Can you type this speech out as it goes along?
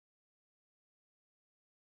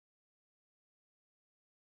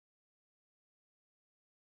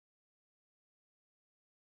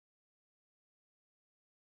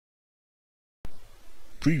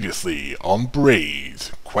Previously on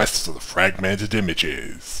Braid, Quest for the Fragmented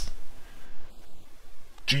Images.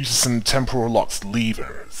 Due to some temporal locked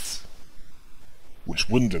levers, which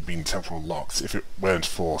wouldn't have been temporal locks if it weren't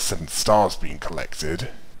for 7 stars being collected,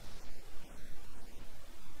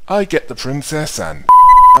 I get the princess and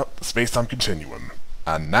up the space-time continuum.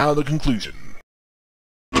 And now the conclusion.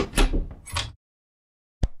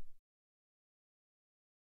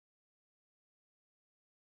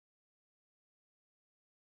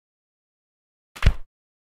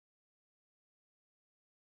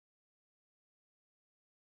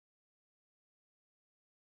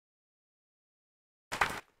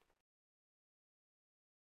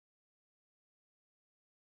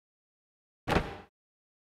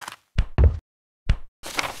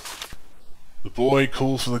 The boy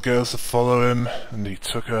called for the girls to follow him, and he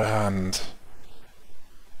took her hand.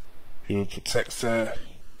 He would protect her.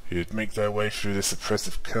 He would make their way through this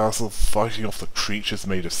oppressive castle, fighting off the creatures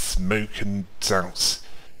made of smoke and doubt,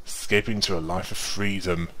 escaping to a life of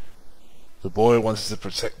freedom. The boy wanted to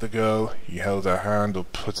protect the girl. He held her hand or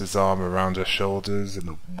put his arm around her shoulders in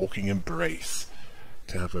a walking embrace,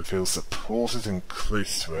 to have her feel supported and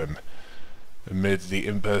close to him, amid the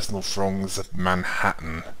impersonal throngs of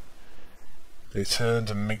Manhattan. They turned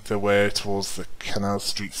and made their way towards the Canal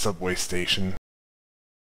Street subway station.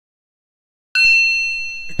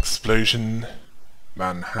 Explosion.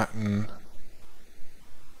 Manhattan.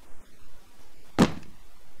 I'm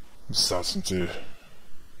starting to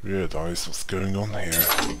realise what's going on here.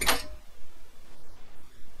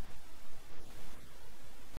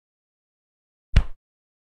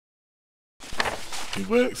 He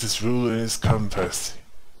worked his ruler and his compass.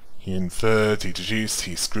 He inferred, he deduced,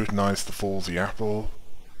 he scrutinised the fall of the apple,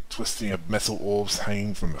 twisting of metal orbs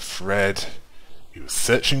hanging from a thread. He was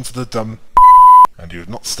searching for the dumb, and he would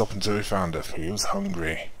not stop until he found her, for he was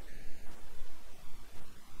hungry.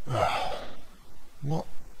 What?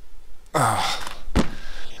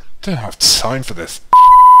 Don't have time for this.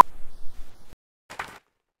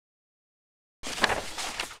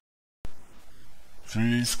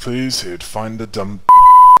 Through these clues, he would find the dumb,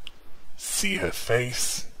 see her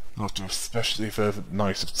face. After a especially fervent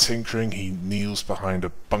night of tinkering, he kneels behind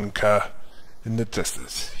a bunker in the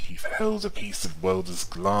desert. He held a piece of welder's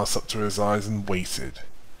glass up to his eyes and waited.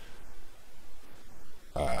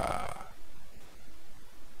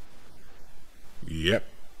 Yep.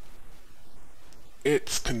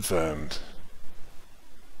 It's confirmed.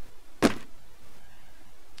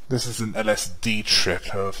 This is an LSD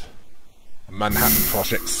trip of a Manhattan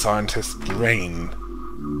Project scientist's brain.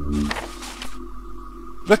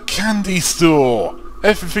 The candy store!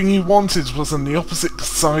 Everything you wanted was on the opposite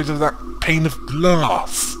side of that pane of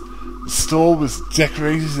glass. The store was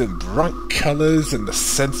decorated in bright colours, and the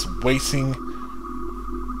scents waiting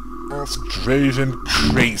out drove him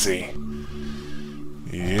crazy.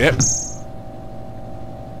 Yep.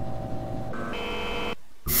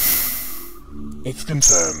 It's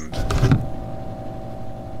confirmed.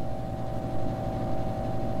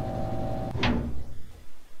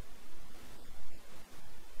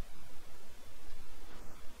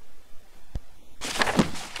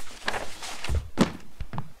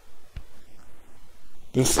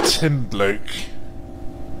 This Tim bloke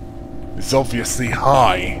is obviously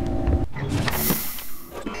high.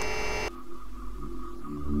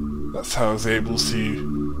 That's how I was able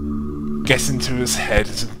to get into his head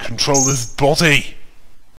and control his body.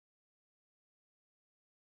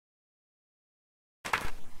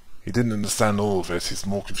 He didn't understand all of it. He's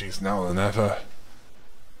more confused now than ever.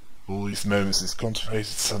 All these moments he's contemplated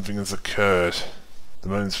something has occurred. The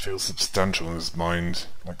moments feel substantial in his mind,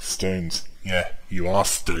 like stones. Yeah, you are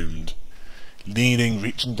stoned. Leaning,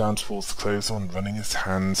 reaching down towards the clothesline, running his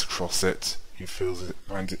hands across it, he feels it,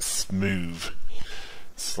 finds it smooth,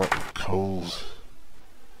 slightly cold.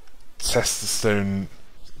 Tests the stone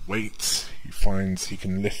weight, he finds he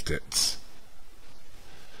can lift it.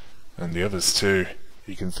 And the others too.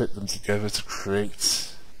 He can fit them together to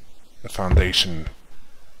create a foundation,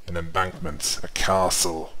 an embankment, a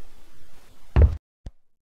castle.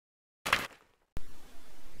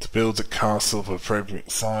 To build a castle of appropriate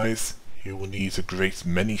size, he will need a great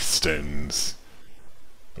many stones.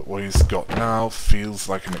 But what he's got now feels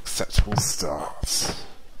like an acceptable start.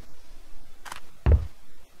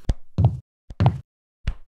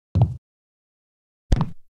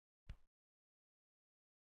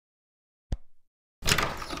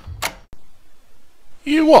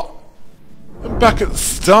 You what? I'm back at the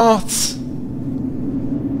start?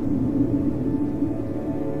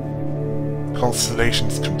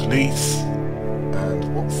 Constellation's complete.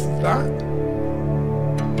 And what's that?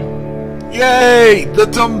 Yay! The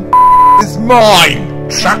dumb is mine!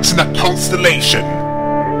 trapped in a constellation.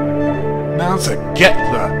 Now to get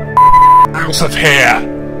the out of here.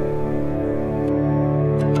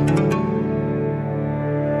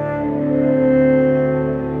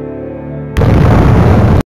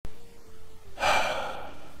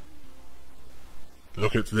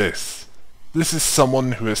 Look at this. This is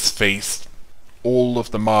someone who has faced all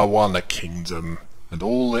of the Marijuana Kingdom and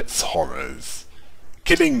all its horrors,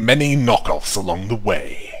 killing many knockoffs along the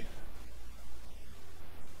way.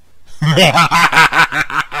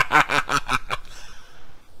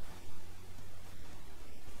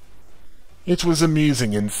 It was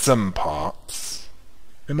amusing in some parts,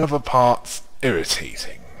 in other parts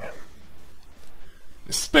irritating.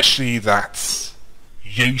 Especially that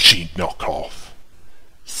Yoshi knockoff,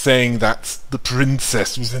 saying that the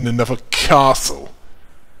princess was in another castle.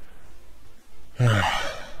 I'm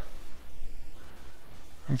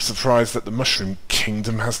surprised that the Mushroom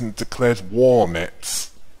Kingdom hasn't declared war on it.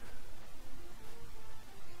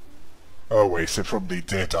 Oh wait, they probably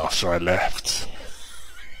did after I left.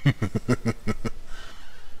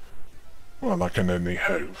 Well, I can only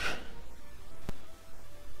hope.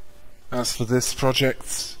 As for this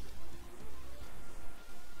project,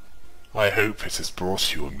 I hope it has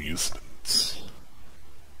brought you amusement.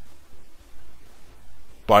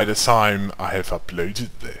 By the time I have uploaded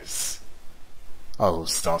this, I will have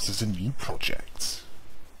started a new project.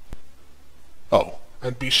 Oh,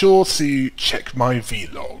 and be sure to check my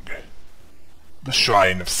vlog, The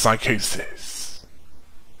Shrine of Psychosis.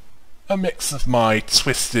 A mix of my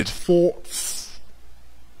twisted thoughts,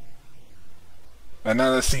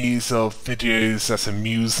 analyses of videos that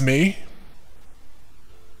amuse me,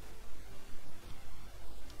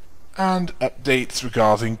 and updates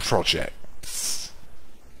regarding projects.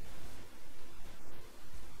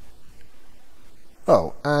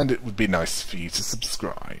 Oh, and it would be nice for you to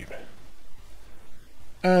subscribe.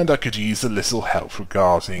 And I could use a little help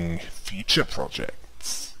regarding future projects.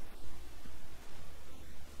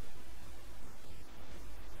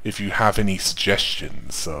 If you have any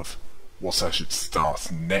suggestions of what I should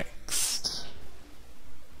start next,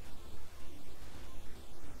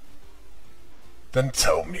 then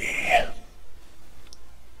tell me.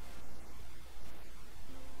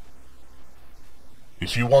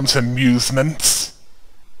 If you want amusement,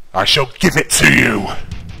 I shall give it to you!